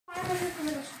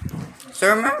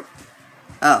So remember?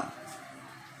 Oh.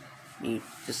 You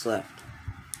just left.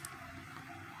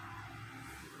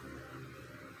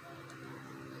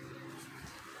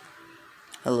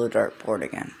 Hello, dartboard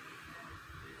again.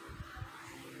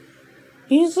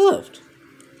 You just left.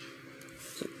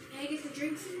 Can I get some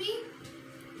drinks with me?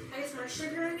 I get some more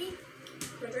sugar in me?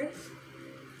 For drinks?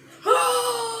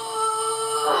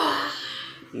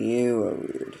 You are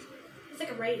weird. It's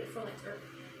like a radio for like her.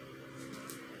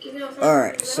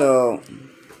 Alright, so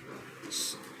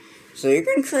you're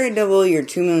gonna try to double your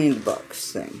 $2 million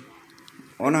thing.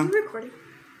 Or no? Are you recording?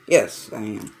 Yes, I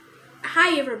am.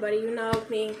 Hi everybody, you know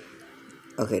me.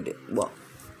 Okay, well,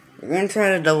 you're gonna try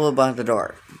to double about the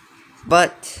door.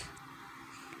 But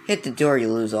hit the door,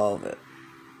 you lose all of it.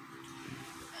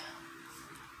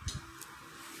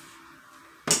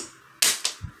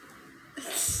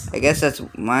 I guess that's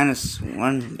minus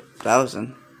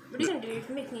 1,000. What are you gonna do? You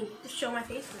can make me just show my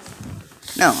face.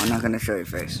 No, I'm not gonna show your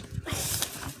face.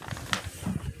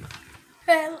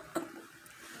 Well,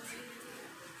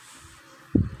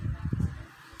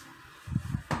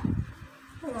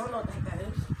 I don't know what that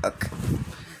is. Okay.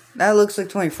 That looks like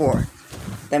 24.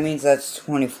 That means that's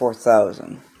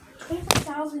 24,000.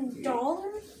 $24,000?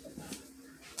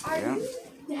 Are you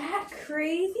that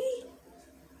crazy?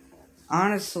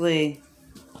 Honestly,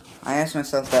 I ask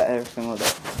myself that every single day.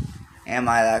 Am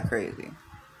I that crazy?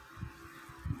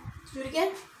 Do it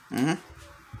again? Mm-hmm.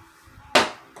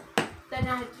 Then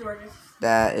I hit the door.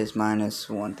 That is minus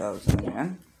 1,000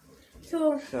 again.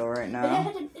 So right now,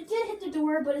 it did hit the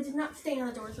door, but it did not stay on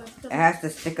the door. So it has to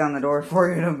stick on the door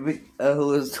for you to be,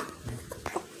 lose.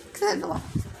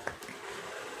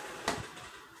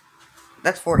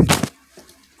 That's 40. 40,000?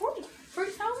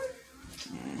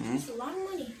 Mm-hmm. That's a lot of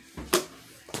money.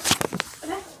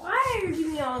 Why are you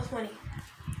giving me all this money?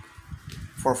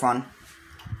 For fun.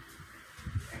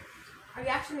 Are you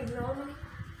actually making all the money?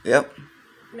 Yep.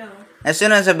 No. As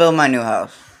soon as I build my new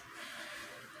house.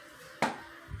 That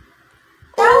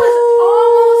was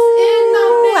almost in the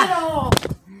middle.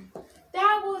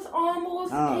 That was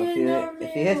almost in the middle.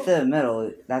 If you hit the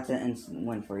middle, that's an instant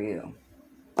win for you.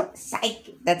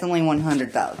 Psych! That's only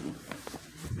 100,000.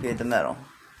 If you hit the middle.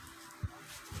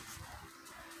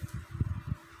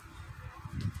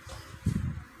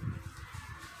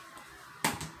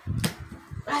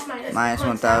 That's minus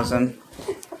 1,000.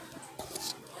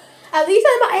 At least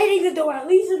I'm not hitting the door. At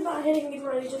least I'm not hitting the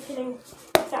door. It's just hitting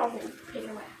 1,000. Taken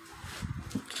away.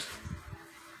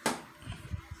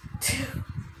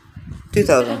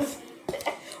 2,000.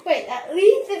 Wait, at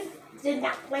least it did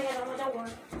not land on the door.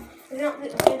 It did not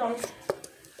land on.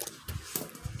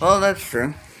 Well, that's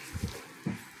true.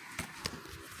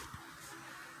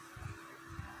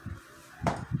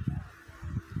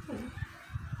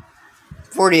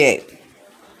 $48,000.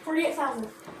 48,000.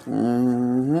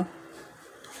 Mm-hmm.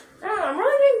 I'm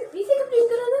really doing. Do you think I'm doing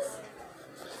good on this?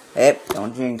 Hey,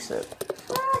 don't jinx it.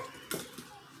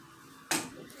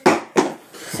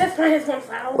 That's minus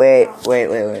 1,000. Wait.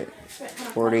 48.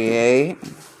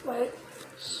 Wait.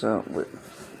 So, wait.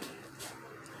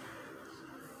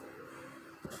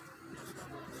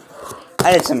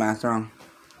 I did some math wrong.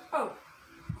 Oh.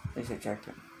 At least I checked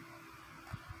it.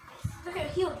 Okay,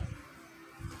 heal.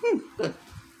 Good.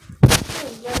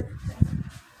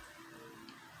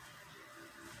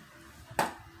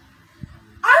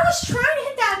 I was trying to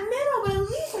hit that middle, but at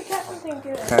least I got something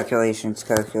good. Calculations.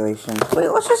 Wait,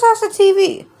 let's just ask the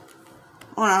TV.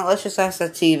 Oh no, let's just ask the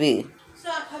TV.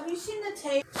 Stop, have you seen the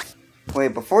tape?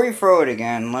 Wait, before you throw it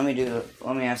again, let me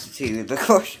ask the TV the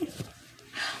question.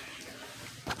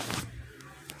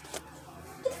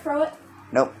 Just throw it.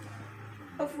 Nope.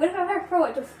 Oh, what if I throw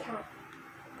it? Just count.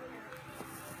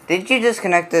 Did you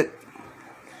disconnect it?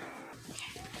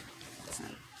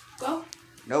 Go.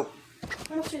 Nope.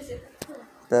 How much is it?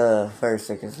 The fire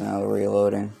stick is now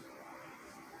reloading.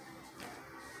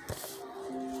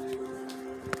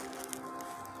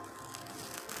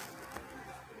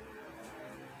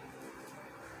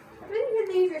 I think you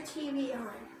leave your TV on.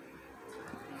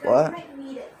 What? You might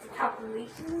need it for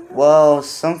calculations. Well,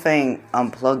 something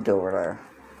unplugged over there.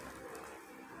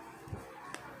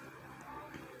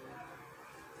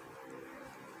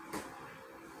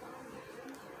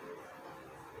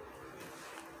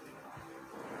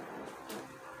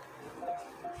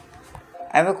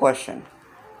 I have a question.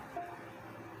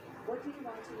 What do you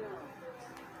want to know?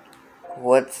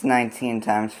 What's 19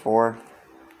 times 4?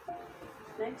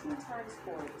 19 times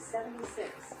 4 is 76.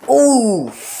 Ooh!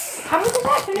 How much is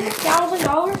that?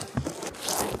 $76,000?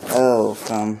 Oh,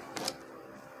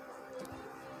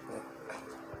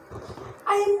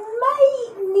 I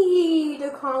might need to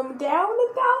calm down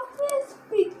about this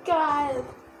because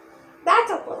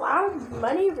our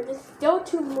money is still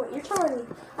too more. You're telling me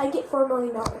I get $4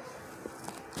 million.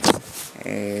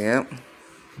 Yep.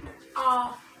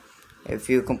 Ah. If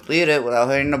you complete it without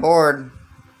hitting the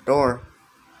door.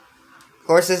 Of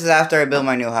course, this is after I build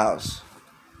my new house.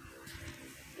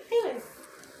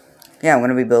 Yeah, I'm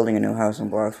going to be building a new house in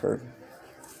Bloxburg.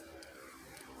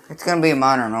 It's going to be a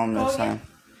modern home this time.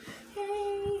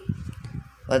 Hey.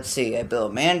 Let's see, I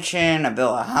built a mansion, I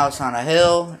built a house on a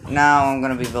hill. Now I'm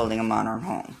going to be building a modern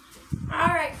home.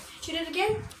 Alright, shoot it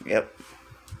again? Yep.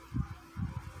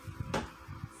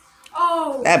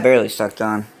 Oh. That barely stuck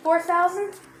on.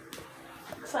 4,000?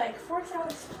 Looks like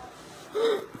 4,000.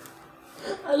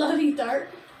 I love you, Dart.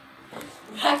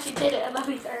 I actually did it. I love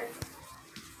you, Dart.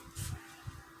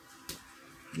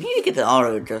 You need to get the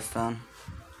auto adjust on.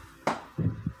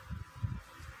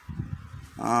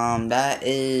 That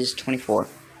is 24.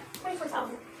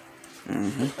 24,000.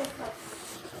 Mm-hmm.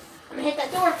 I'm gonna hit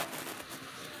that door.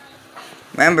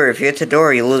 Remember, if you hit the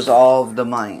door, you lose all of the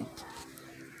money.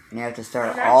 And you have to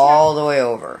start all the way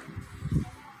over. I'm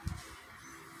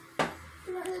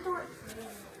gonna hit the door.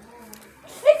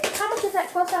 Hey, how much is that?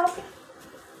 12,000?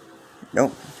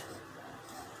 Nope.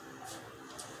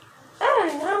 I don't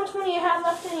even know how much money I have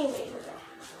left anyway.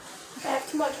 I have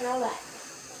too much and all that.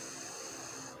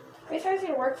 I guess I was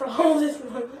gonna work for all this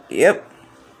money. Yep.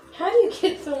 How do you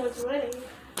get so much money?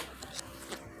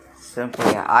 Simply,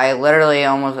 I'm literally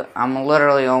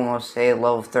almost a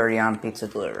level 30 on pizza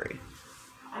delivery.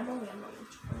 I'm only on level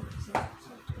 20.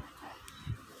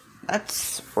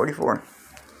 That's 44.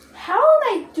 How am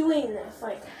I doing this?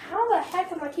 Like, how the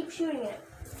heck am I keep shooting it?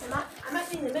 I'm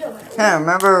actually in the middle of it. Yeah,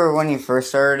 remember when you first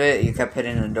started it, you kept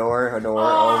hitting the door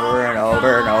over and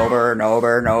over and over and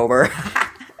over and over.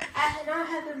 I don't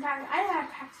have to practice. I don't have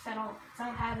to practice at all. I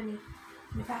don't have any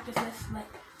practice this. Like,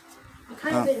 I've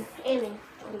kind of been aiming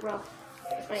really well.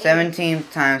 17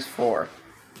 times 4.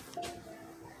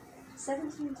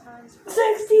 17 times 4.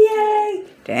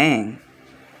 68! Dang.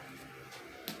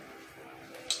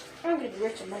 I'm gonna be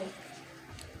rich in money.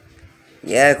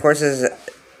 Yeah, of course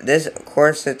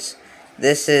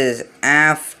this is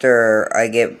after I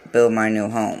build my new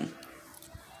home.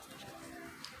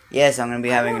 Yes, I'm gonna be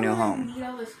having a new home. I need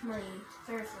all this money.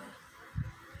 Seriously.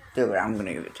 Dude, I'm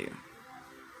gonna give it to you.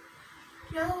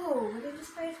 No, we can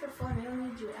just play for fun. I don't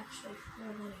need you actually for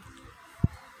money.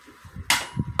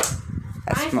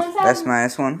 That's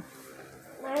 -1.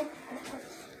 Right?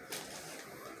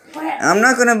 I'm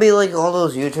not gonna be like all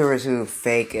those YouTubers who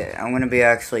fake it. I'm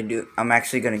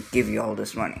actually gonna give you all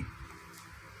this money.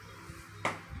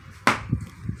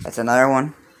 That's another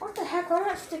one. What the heck? Why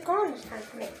not stick on this time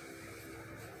for me?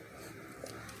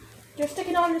 Just stick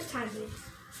it on this time, please.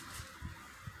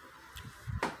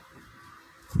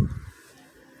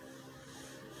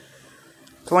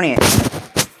 $28.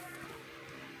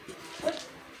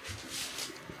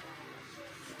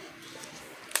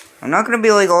 I'm not gonna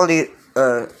be like all the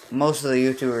most of the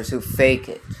YouTubers who fake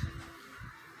it.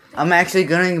 I'm actually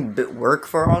gonna work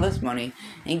for all this money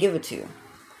and give it to you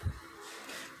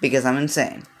because I'm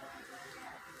insane.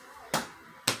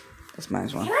 That's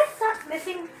 -1. Can I stop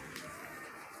missing?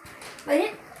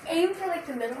 Like, aim for like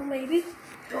the middle, maybe.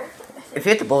 If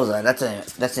you hit the bullseye, that's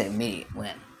an immediate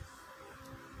win.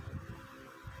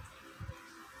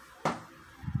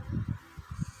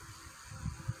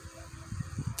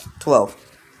 $12.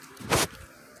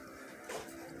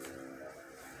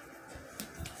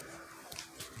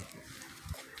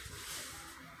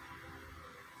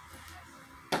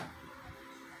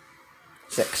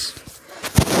 $6.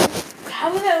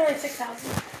 How was that only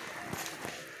 6,000?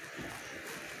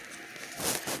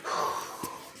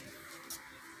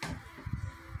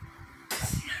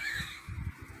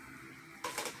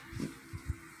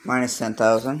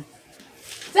 -10,000.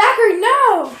 Zachary,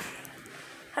 no!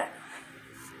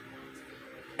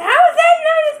 How is that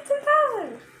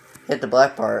 -10,000? Hit the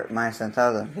black part,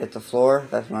 -10,000. Hit the floor,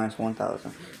 that's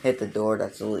 -1,000. Hit the door,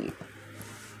 that's a leap.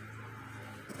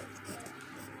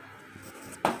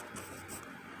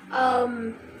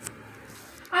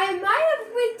 I might have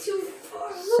went too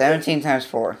far. 17 times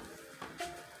 4.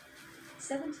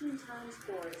 17 times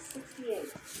 4 is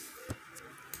 68.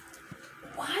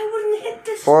 Why wouldn't it hit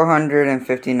this?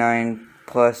 459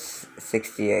 plus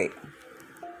 68.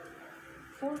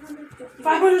 450.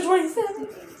 527.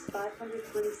 is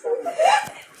 527.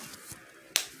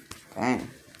 Dang.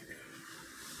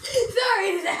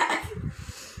 Sorry, Zach.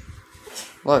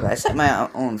 Look, I set my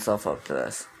own self up to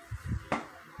this.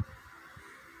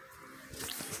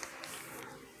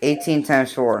 18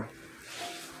 times 4.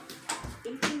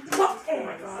 18 Oh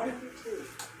my god. 72.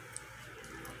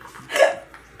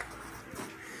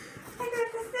 I got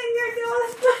to sit here and do all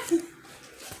this money.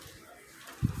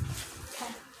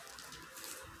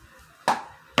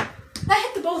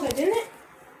 bullseye, didn't it?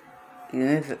 Even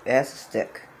if it has to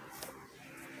stick.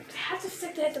 It has to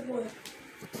stick to hit the bullseye.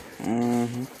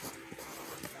 Mm-hmm.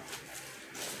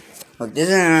 Look, this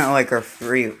isn't like our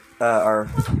free, our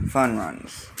fun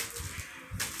runs.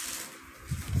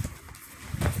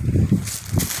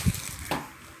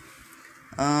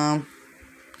 Um,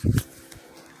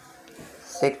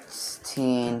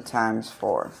 16 times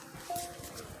 4.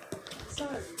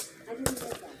 Sorry, I didn't get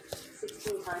that.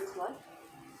 16 times what?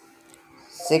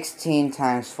 16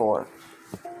 times 4.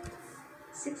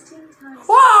 16 times.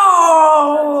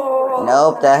 Whoa!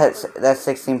 Nope, that's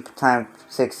 16 times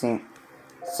 16.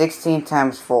 16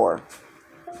 times 4.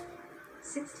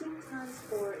 16 times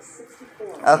 4 is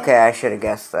 64. Okay, I should have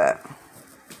guessed that.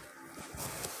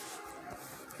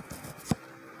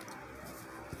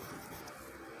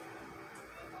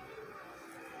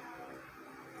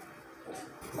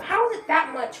 How is it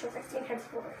that much for 16 times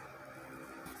 4?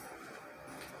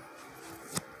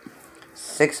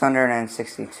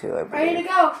 662, I believe. Ready to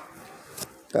go.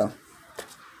 Go.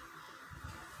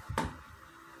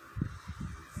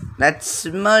 That's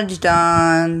smudged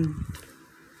on.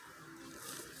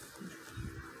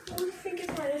 What do you think is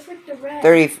mine? It's like the red.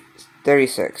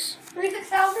 36.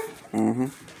 36,000? Mm-hmm.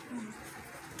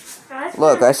 That's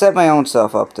Look, not- I set my own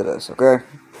self up to this, okay?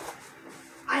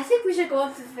 I think we should go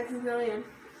up to 6 million.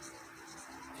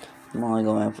 I'm only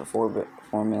going up to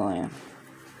 4 million.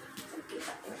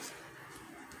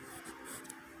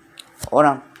 Hold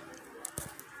on.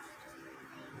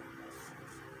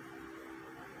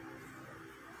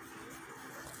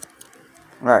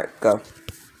 Alright, go.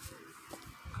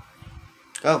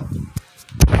 Go.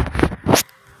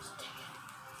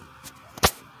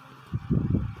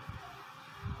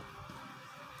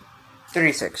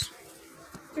 $36.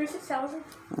 36,000?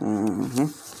 Mm-hmm.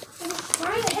 I'm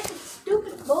trying to hit the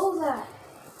stupid bullseye.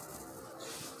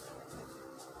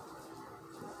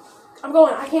 I'm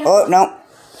going. I can't. Oh, no.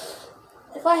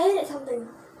 If I hit it something.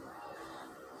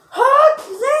 Hot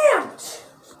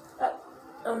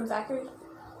damn! Zachary.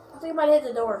 I think I might hit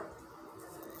the door.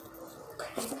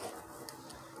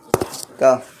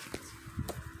 Go.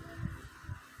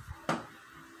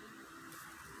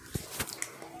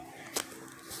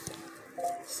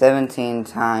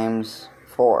 $17 times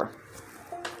 4.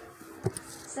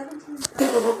 17 times 4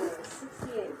 is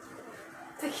 68.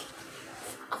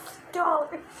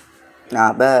 $1.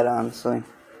 Not bad, honestly.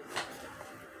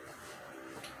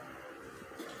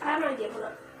 I have no idea. Hold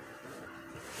up.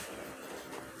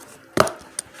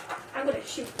 I'm gonna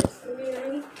shoot this. Are you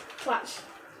ready? Watch.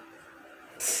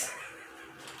 Does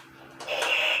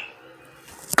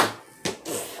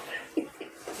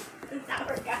that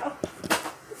work out?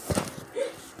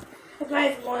 If I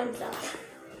have one stuff.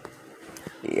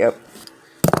 Yep.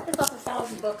 It's off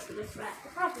 $1,000 for this rat.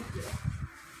 It's probably good.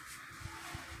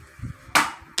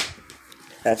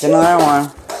 That's another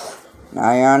one.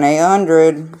 Now you're on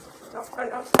 800.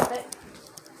 No, stop it.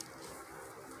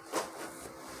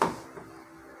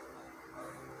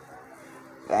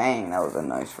 Dang, that was a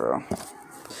nice throw.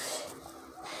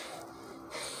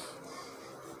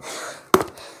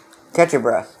 Catch your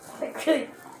breath. Really.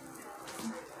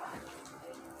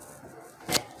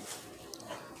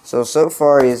 So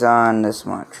far he's on this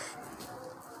much.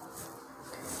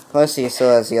 Plus he still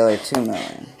has the other 2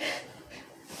 million.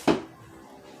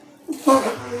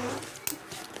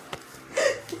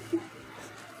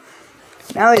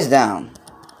 Now he's down.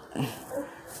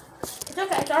 It's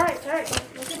okay. It's alright. It's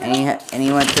alright. And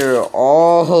he went through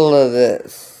all of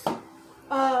this.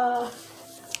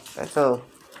 That's a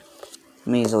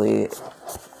measly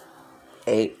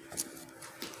 8.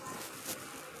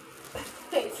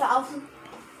 8,000.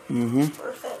 Mm-hmm.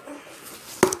 Perfect.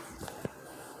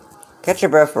 Catch your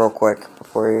breath real quick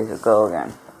before you go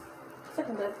again.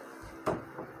 Looking good.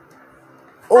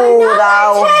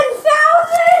 Oh,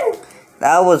 10,000!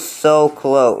 that was so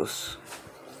close.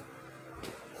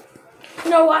 You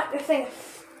know what? They're saying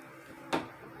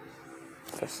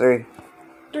That's 3.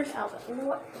 3,000. You know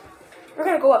what? You're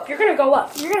gonna go up. You're gonna go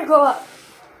up. You're gonna go up.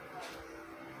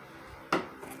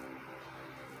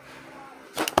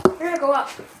 You're gonna go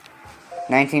up.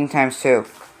 19 times 2.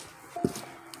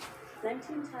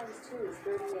 19 times 2 is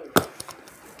 38.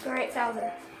 For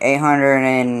 8,000.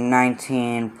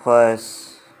 819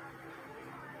 plus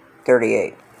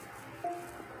 38.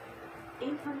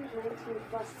 819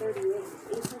 plus 38 is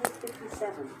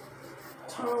 857.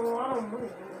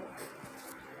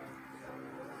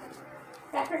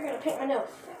 Back, you're gonna paint my nose.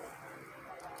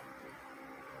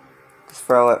 Just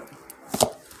throw it.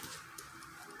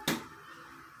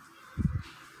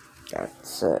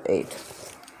 That's 8.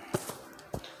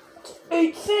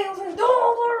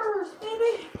 $8,000,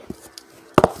 baby.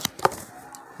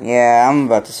 Yeah, I'm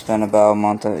about to spend about a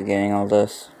month of getting all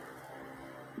this.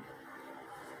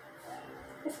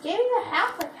 Just gave me the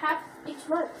half, like half each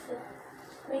month. So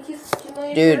make you 2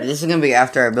 million. Dude, first. this is gonna be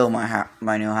after I build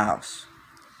my new house.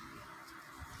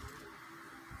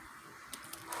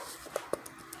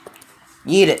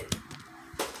 Eat it.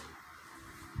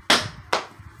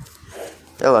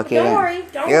 You're lucky. Don't worry.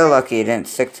 Don't You're worry. lucky it didn't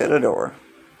stick to the door.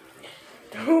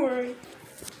 Don't worry.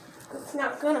 It's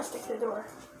not gonna stick to the door.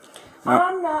 No.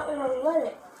 I'm not gonna let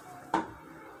it.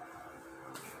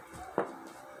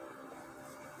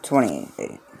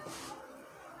 28.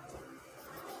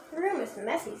 The room is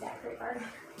messy, Zachary.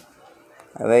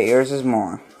 I bet yours is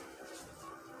more.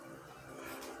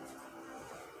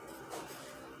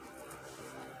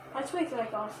 I tweaked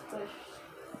like off the.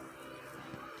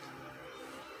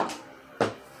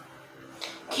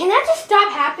 Can that just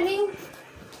stop happening?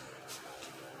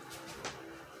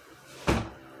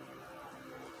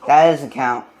 That doesn't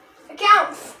count. It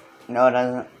counts. No, it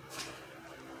doesn't.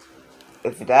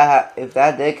 If that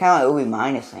did count, it would be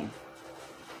minusing.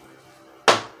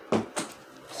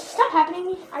 Stop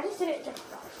happening. I just did it.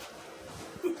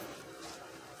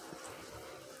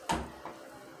 Oh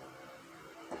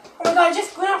my god! I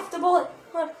just went off the bullet.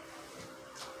 Look.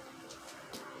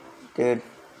 Dude.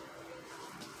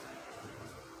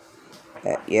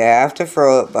 You have to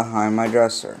throw it behind my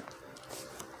dresser.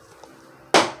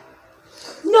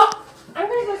 No! I'm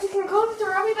gonna go to close the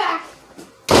door. I'll be back.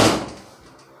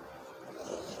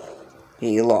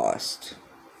 He lost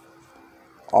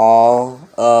all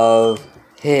of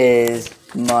his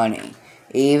money.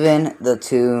 Even the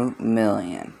 2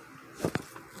 million.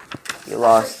 He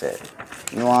lost it.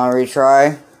 You wanna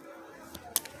retry?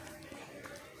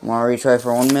 Wanna retry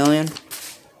for 1 million?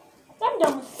 I'm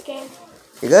done with this game.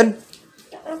 You good?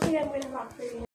 I don't think I'm gonna knock 30.